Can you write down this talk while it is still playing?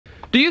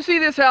Do you see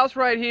this house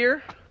right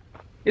here?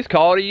 It's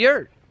called a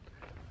yurt.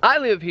 I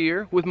live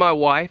here with my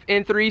wife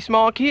and 3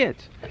 small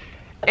kids.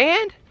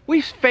 And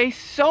we've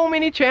faced so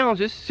many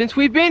challenges since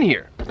we've been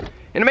here.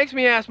 And it makes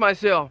me ask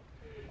myself,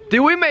 did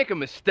we make a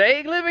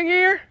mistake living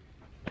here?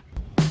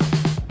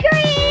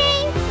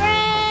 Greetings,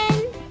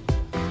 friends!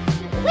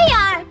 We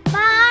are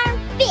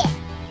FarmFit.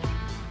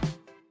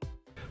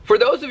 For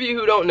those of you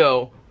who don't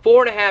know,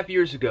 4.5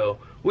 years ago,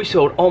 we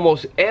sold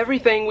almost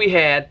everything we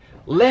had,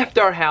 left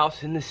our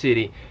house in the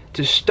city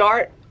to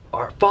start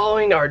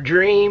following our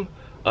dream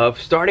of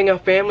starting a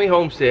family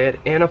homestead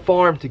and a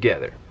farm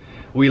together.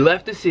 We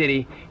left the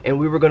city and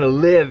we were going to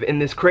live in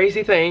this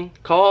crazy thing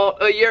called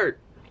a yurt.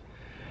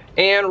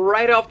 And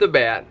right off the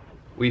bat,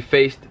 we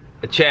faced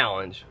a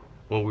challenge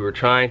when we were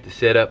trying to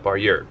set up our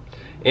yurt.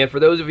 And for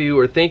those of you who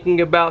are thinking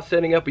about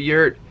setting up a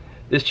yurt,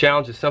 this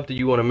challenge is something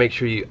you want to make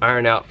sure you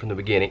iron out from the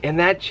beginning. And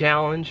that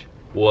challenge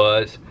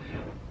was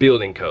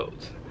building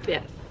codes.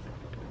 Yes.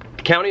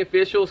 County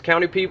officials,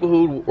 county people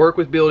who work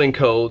with building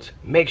codes,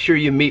 make sure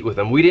you meet with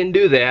them. We didn't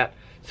do that,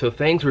 so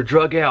things were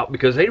drug out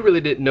because they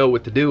really didn't know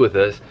what to do with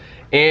us,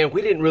 and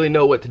we didn't really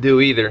know what to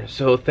do either,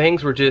 so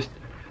things were just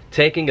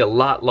taking a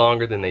lot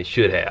longer than they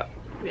should have.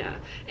 Yeah,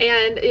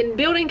 and in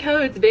building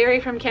codes vary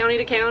from county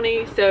to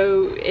county,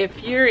 so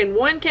if you're in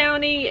one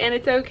county and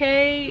it's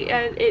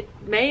okay, it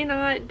may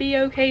not be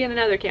okay in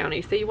another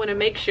county, so you want to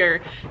make sure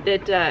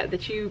that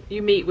that you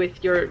meet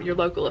with your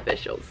local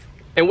officials.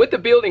 And with the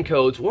building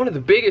codes, one of the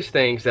biggest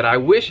things that I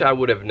wish I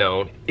would have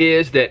known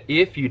is that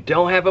if you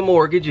don't have a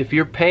mortgage, if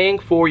you're paying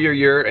for your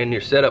yurt and you're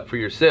set up for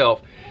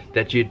yourself,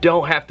 that you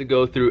don't have to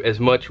go through as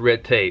much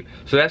red tape.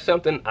 So that's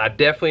something I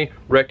definitely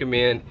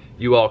recommend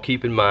you all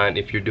keep in mind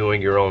if you're doing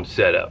your own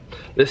setup.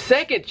 The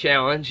second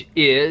challenge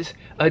is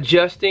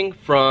adjusting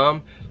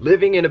from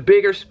living in a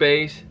bigger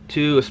space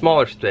to a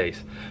smaller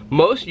space.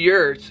 Most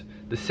yurts,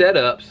 the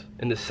setups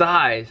and the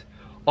size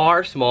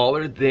are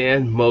smaller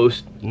than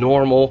most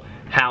normal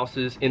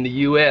houses in the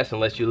US,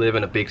 unless you live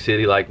in a big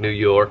city like New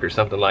York or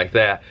something like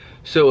that.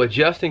 So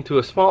adjusting to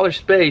a smaller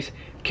space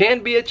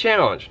can be a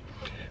challenge.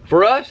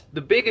 For us, the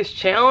biggest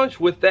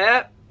challenge with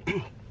that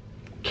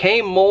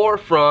came more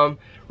from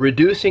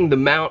reducing the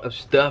amount of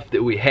stuff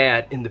that we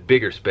had in the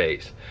bigger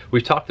space.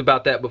 We've talked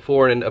about that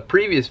before in a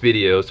previous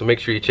video, so make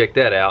sure you check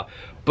that out.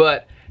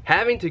 But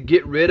having to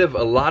get rid of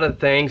a lot of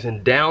things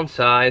and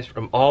downsize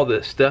from all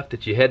the stuff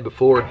that you had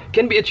before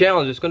can be a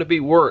challenge. It's going to be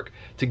work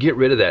to get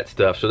rid of that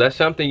stuff. So that's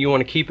something you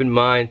want to keep in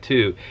mind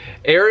too.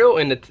 Ariel,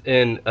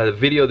 in a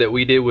video that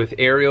we did with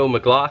Ariel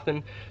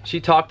McLaughlin, she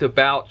talked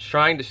about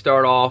trying to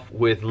start off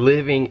with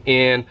living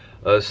in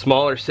a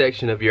smaller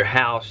section of your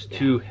house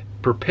to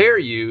prepare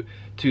you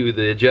to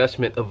the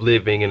adjustment of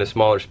living in a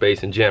smaller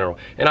space in general.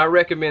 And I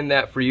recommend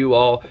that for you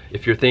all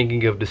if you're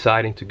thinking of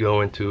deciding to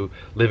go into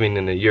living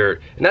in a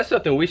yurt. And that's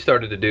something we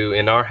started to do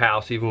in our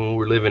house even when we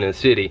were living in the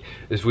city,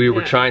 is we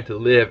were trying to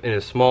live in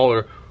a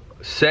smaller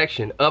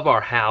section of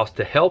our house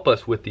to help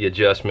us with the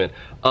adjustment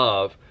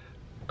of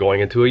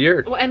going into a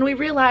yurt. Well, and we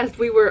realized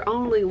we were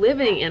only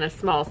living in a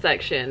small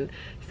section,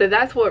 so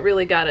that's what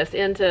really got us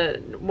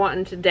into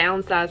wanting to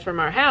downsize from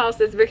our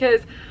house, is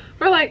because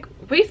we're like,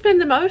 we spend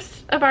the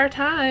most of our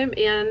time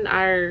in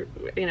our,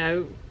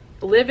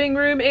 living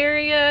room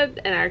area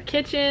and our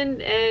kitchen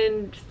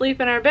and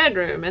sleep in our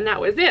bedroom, and that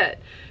was it.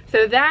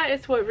 So that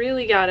is what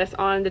really got us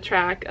on the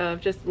track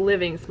of just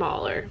living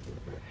smaller.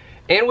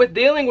 And with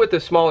dealing with a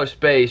smaller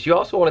space, you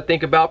also want to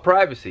think about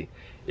privacy.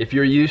 If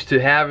you're used to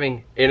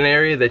having an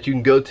area that you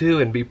can go to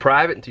and be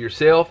private and to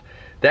yourself,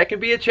 that can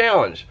be a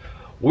challenge.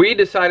 We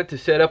decided to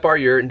set up our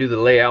yurt and do the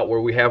layout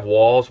where we have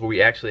walls, where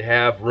we actually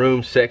have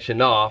rooms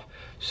sectioned off.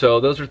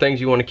 So those are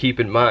things you want to keep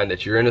in mind,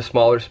 that you're in a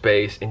smaller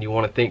space and you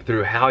want to think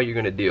through how you're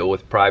going to deal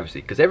with privacy,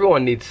 because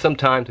everyone needs some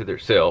time to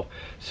themselves.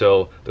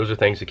 So those are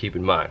things to keep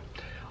in mind.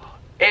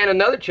 And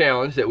another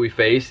challenge that we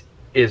face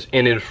is,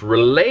 and it's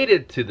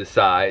related to the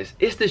size,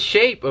 is the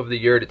shape of the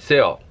yurt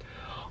itself.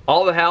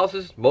 All the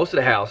houses, most of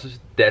the houses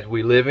that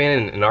we live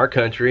in our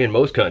country and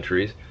most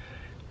countries,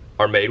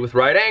 are made with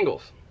right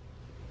angles.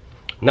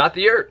 Not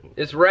the yurt,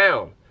 it's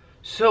round.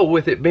 So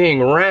with it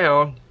being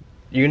round,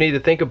 you need to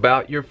think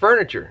about your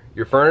furniture.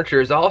 Your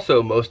furniture is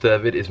also, most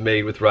of it is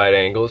made with right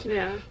angles.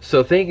 Yeah.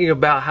 So thinking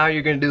about how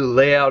you're going to do the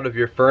layout of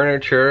your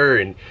furniture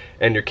and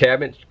your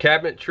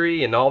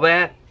cabinetry and all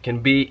that can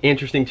be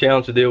interesting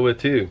challenge to deal with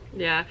too.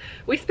 Yeah,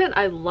 we spent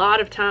a lot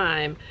of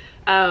time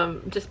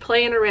just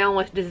playing around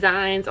with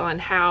designs on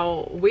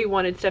how we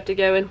wanted stuff to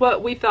go and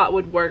what we thought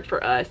would work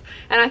for us.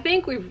 And I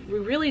think we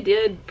really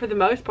did, for the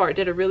most part,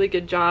 did a really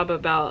good job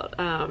about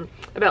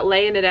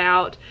laying it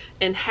out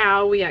and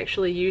how we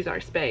actually use our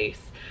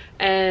space.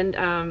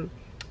 And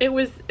it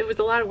was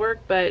a lot of work,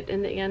 but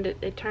in the end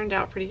it turned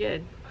out pretty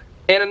good.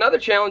 And another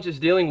challenge is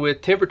dealing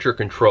with temperature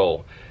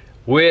control.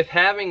 With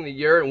having the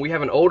yurt, and we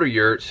have an older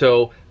yurt,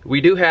 so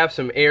we do have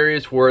some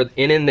areas where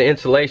in the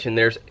insulation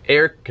there's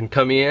air can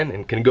come in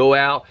and can go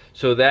out,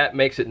 so that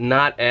makes it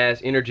not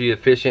as energy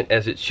efficient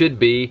as it should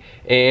be.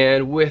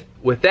 And with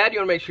that, you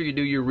want to make sure you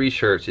do your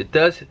research. It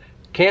does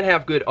can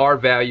have good R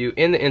value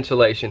in the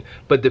insulation,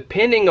 but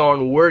depending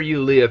on where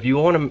you live,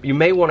 you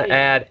may want to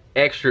add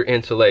extra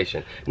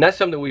insulation. And that's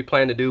something we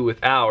plan to do with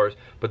ours,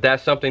 but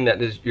that's something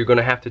that you're going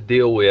to have to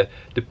deal with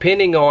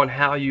depending on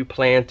how you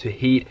plan to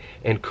heat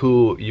and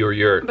cool your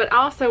yurt. But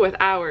also with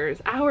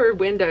ours, our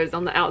windows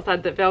on the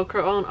outside that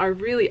Velcro on are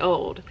really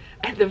old,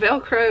 and the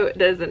Velcro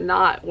does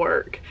not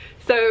work.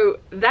 So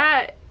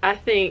that, I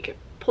think,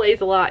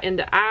 plays a lot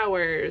into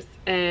ours.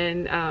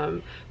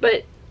 And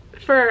but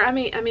for I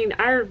mean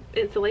our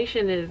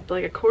insulation is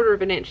like 1/4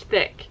 of an inch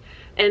thick,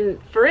 and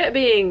for it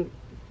being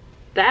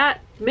that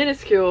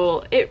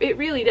minuscule, it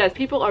really does.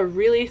 People are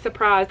really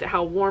surprised at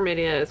how warm it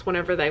is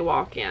whenever they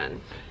walk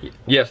in.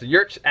 Yes, the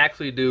yurts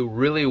actually do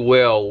really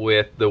well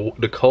with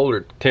the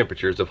colder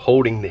temperatures of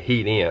holding the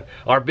heat in.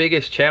 Our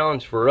biggest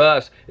challenge for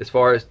us as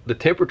far as the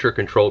temperature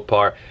controlled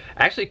part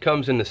actually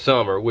comes in the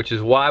summer, which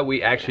is why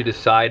we actually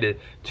decided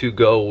to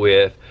go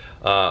with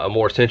a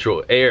more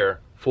central air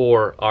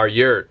for our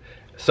yurt.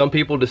 Some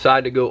people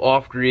decide to go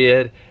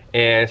off-grid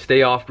and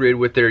stay off-grid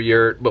with their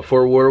yurt, but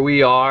for where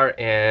we are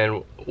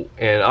and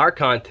in our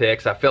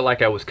context, I felt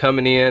like I was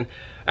coming in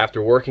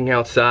after working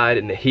outside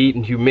in the heat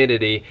and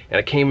humidity, and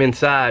I came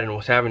inside and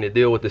was having to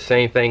deal with the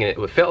same thing, and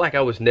it felt like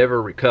I was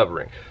never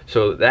recovering.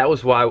 So that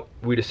was why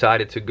we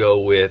decided to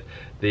go with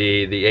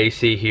the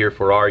AC here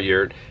for our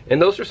yurt.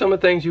 And those are some of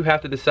the things you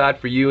have to decide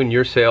for you and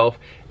yourself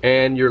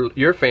and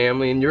your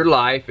family and your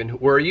life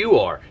and where you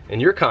are in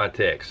your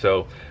context.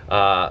 So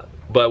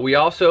but we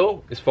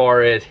also, as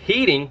far as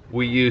heating,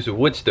 we use a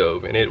wood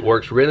stove, and it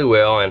works really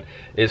well, and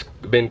it's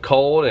been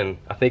cold, and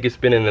I think it's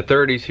been in the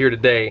 30s here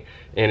today,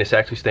 and it's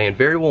actually staying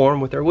very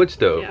warm with our wood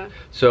stove. Yeah.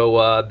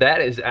 So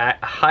that is, I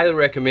highly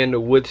recommend a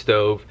wood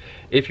stove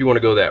if you want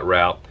to go that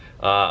route.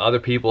 Other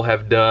people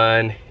have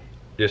done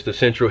just a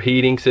central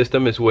heating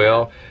system as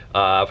well.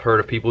 I've heard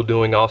of people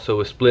doing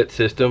also a split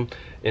system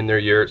in their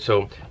yurt.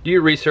 So do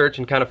your research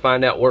and kind of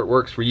find out what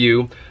works for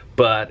you.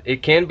 But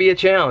it can be a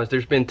challenge.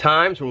 There's been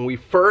times when we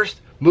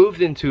first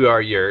moved into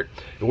our yurt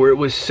where it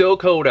was so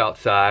cold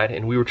outside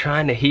and we were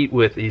trying to heat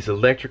with these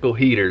electrical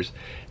heaters,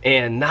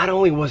 and not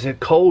only was it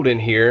cold in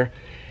here,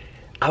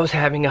 I was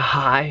having a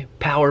high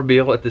power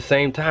bill at the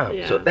same time.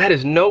 Yeah. So that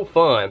is no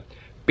fun,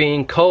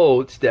 being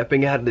cold,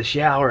 stepping out of the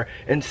shower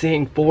and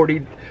seeing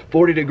 40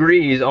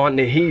 degrees on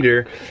the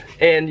heater,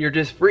 and you're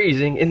just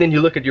freezing, and then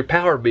you look at your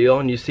power bill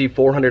and you see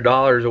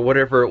 $400 or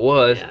whatever it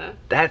was. Yeah.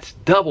 That's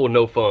double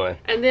no fun.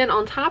 And then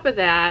on top of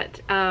that,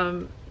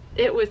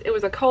 it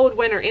was a cold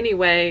winter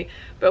anyway,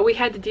 but we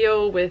had to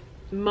deal with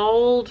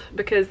mold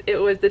because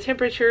the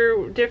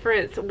temperature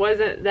difference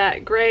wasn't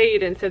that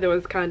great, and so there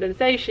was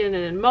condensation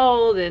and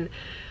mold, and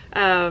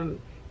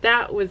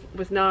that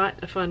was not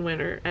a fun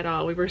winter at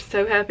all. We were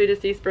so happy to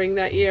see spring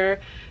that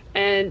year,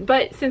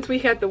 but since we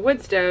had the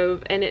wood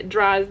stove and it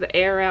dries the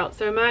air out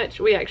so much,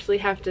 we actually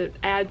have to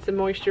add some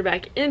moisture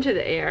back into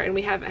the air, and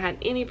we haven't had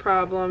any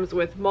problems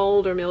with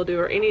mold or mildew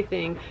or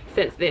anything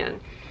since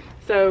then.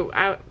 So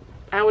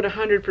I would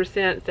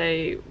 100%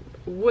 say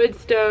wood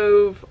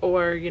stove,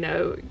 or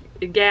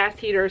a gas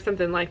heater or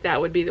something like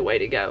that would be the way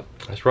to go.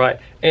 That's right.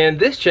 And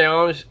this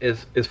challenge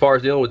is, as far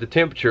as dealing with the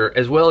temperature,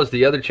 as well as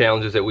the other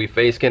challenges that we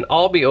face, can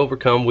all be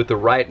overcome with the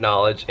right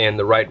knowledge and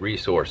the right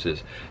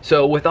resources.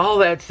 So with all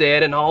that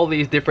said, and all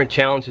these different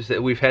challenges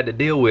that we've had to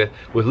deal with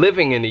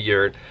living in the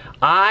yurt,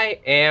 I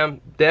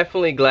am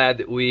definitely glad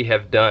that we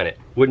have done it.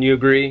 Wouldn't you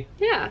agree?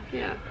 Yeah.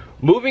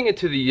 Moving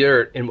into the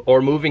yurt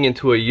or moving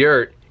into a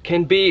yurt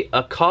can be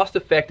a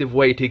cost-effective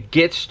way to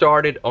get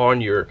started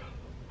on your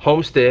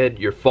homestead,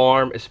 your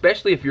farm,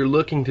 especially if you're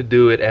looking to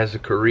do it as a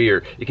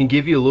career. It can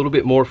give you a little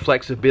bit more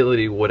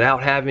flexibility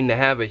without having to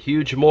have a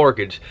huge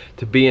mortgage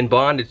to be in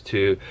bondage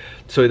to,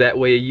 so that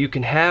way you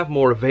can have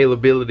more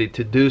availability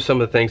to do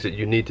some of the things that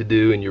you need to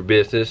do in your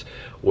business,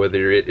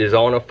 whether it is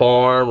on a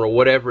farm or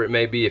whatever it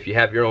may be. If you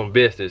have your own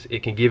business,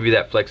 it can give you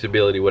that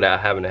flexibility without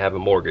having to have a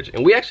mortgage.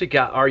 And we actually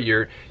got our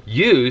yurt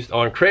used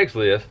on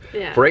Craigslist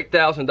for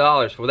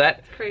 $8,000 for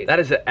that. Crazy. That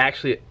is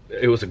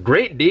it was a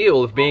great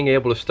deal of being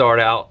able to start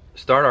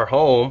our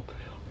home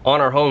on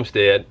our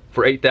homestead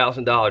for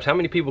 $8,000. How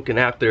many people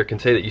out there can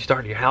say that you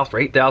started your house for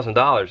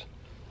 $8,000?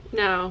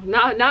 No,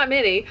 not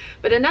many.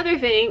 But another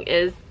thing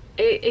is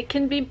it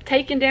can be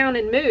taken down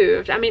and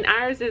moved. I mean,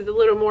 ours is a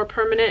little more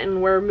permanent,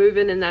 and we're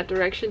moving in that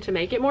direction to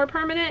make it more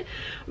permanent.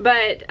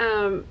 But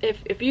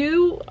if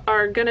you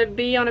are gonna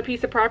be on a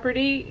piece of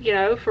property,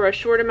 for a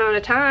short amount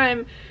of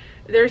time,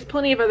 there's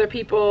plenty of other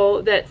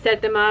people that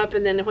set them up,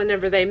 and then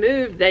whenever they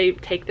move, they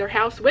take their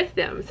house with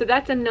them. So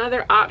that's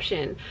another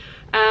option,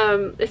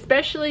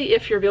 especially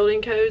if your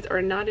building codes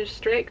are not as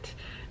strict,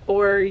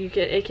 or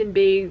it can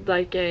be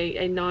like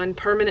a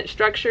non-permanent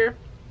structure.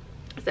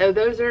 So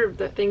those are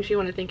the things you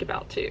want to think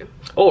about too.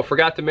 Oh, I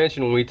forgot to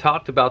mention when we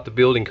talked about the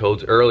building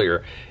codes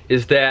earlier,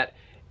 is that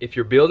if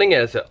you're building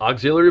as an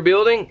auxiliary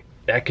building,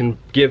 that can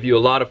give you a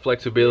lot of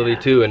flexibility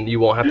too, and you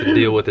won't have to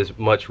deal with as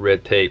much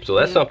red tape. So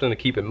that's something to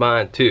keep in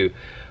mind too.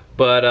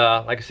 But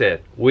like I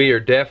said, we are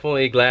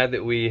definitely glad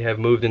that we have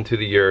moved into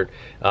the yurt.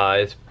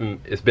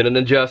 It's been an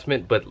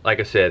adjustment, but like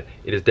I said,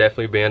 it has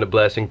definitely been a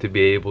blessing to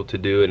be able to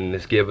do it, and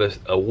it's given us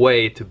a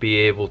way to be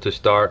able to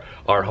start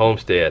our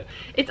homestead.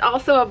 It's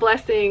also a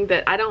blessing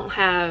that I don't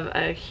have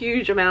a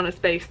huge amount of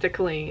space to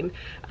clean.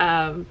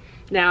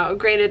 Now,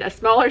 granted, a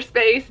smaller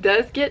space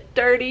does get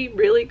dirty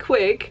really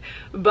quick,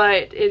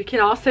 but it can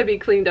also be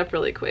cleaned up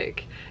really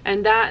quick.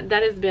 And that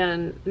has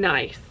been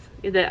nice,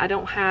 that I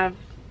don't have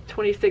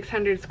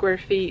 2,600 square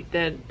feet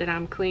that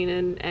I'm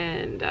cleaning,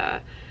 and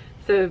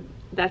so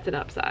that's an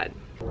upside.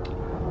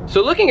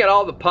 So looking at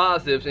all the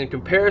positives in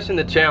comparison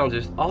to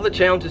challenges, all the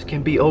challenges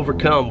can be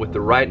overcome with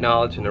the right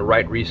knowledge and the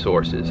right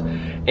resources.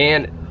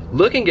 And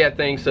looking at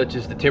things such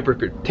as the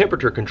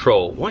temperature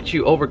control, once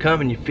you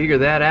overcome and you figure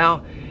that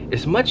out,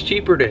 it's much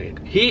cheaper to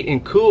heat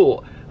and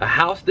cool a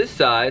house this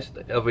size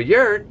of a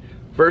yurt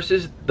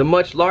versus the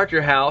much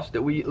larger house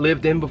that we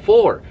lived in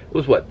before. It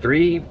was what,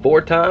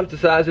 3-4 times the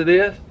size of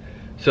this?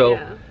 So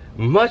yeah,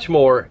 much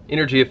more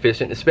energy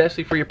efficient,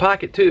 especially for your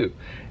pocket too.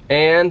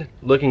 And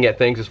looking at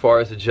things as far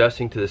as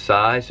adjusting to the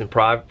size and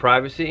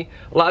privacy,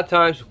 a lot of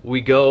times we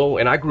go,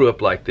 and I grew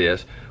up like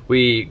this,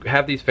 we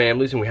have these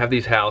families and we have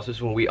these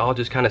houses when we all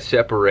just kind of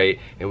separate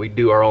and we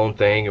do our own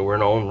thing, and we're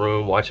in our own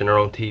room watching our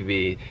own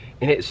TV,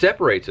 and it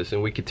separates us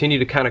and we continue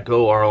to kind of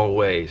go our own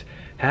ways.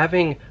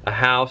 Having a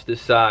house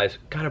this size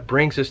kind of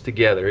brings us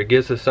together. It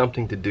gives us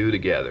something to do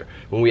together.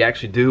 When we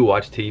actually do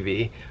watch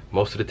TV,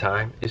 most of the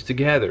time it's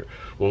together.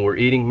 When we're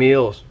eating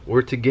meals,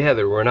 we're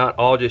together. We're not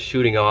all just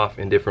shooting off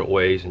in different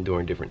ways and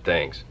doing different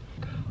things.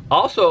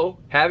 Also,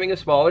 having a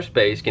smaller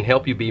space can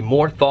help you be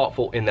more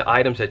thoughtful in the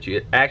items that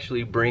you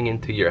actually bring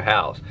into your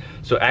house.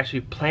 So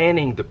actually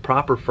planning the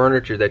proper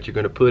furniture that you're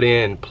going to put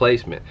in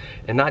placement,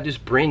 and not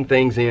just bring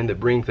things in to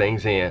bring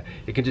things in.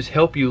 It can just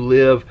help you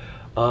live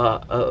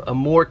a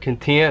more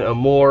content, a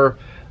more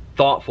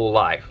thoughtful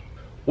life.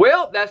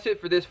 Well, that's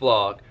it for this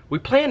vlog. We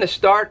plan to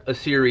start a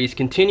series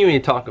continuing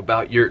to talk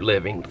about yurt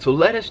living, so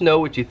let us know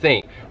what you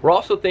think. We're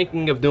also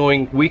thinking of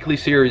doing weekly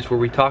series where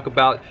we talk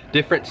about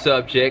different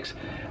subjects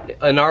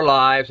in our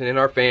lives and in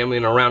our family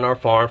and around our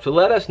farm. So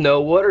let us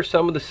know what are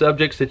some of the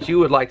subjects that you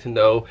would like to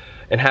know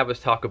and have us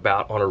talk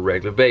about on a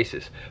regular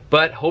basis.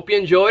 But hope you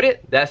enjoyed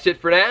it. That's it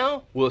for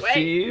now. We'll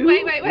see you.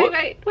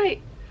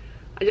 Wait.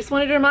 I just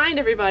wanted to remind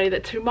everybody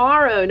that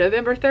tomorrow,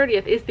 November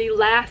 30th, is the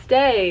last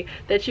day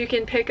that you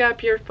can pick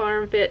up your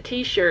FarmFit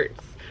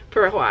t-shirts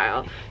for a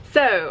while.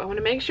 So I want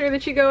to make sure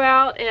that you go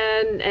out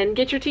and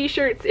get your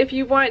t-shirts if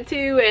you want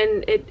to,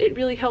 and it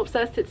really helps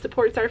us. It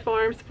supports our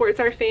farm, supports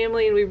our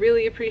family, and we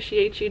really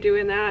appreciate you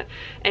doing that.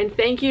 And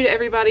thank you to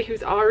everybody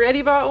who's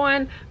already bought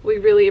one. We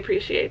really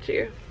appreciate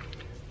you.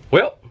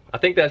 Well, I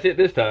think that's it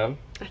this time.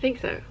 I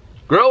think so.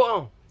 Grow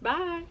on.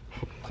 Bye.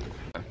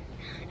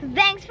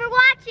 Thanks for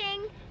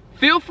watching.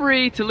 Feel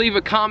free to leave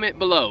a comment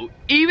below,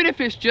 even if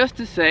it's just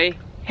to say,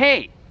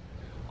 hey.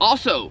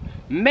 Also,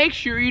 make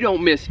sure you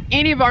don't miss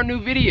any of our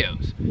new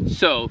videos.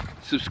 So,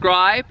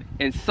 subscribe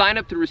and sign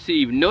up to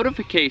receive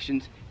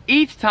notifications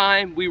each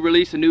time we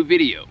release a new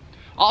video.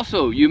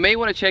 Also, you may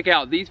want to check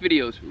out these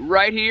videos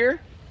right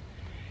here.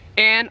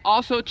 And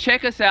also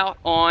check us out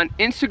on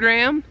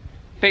Instagram,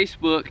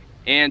 Facebook,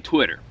 and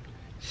Twitter.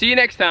 See you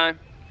next time.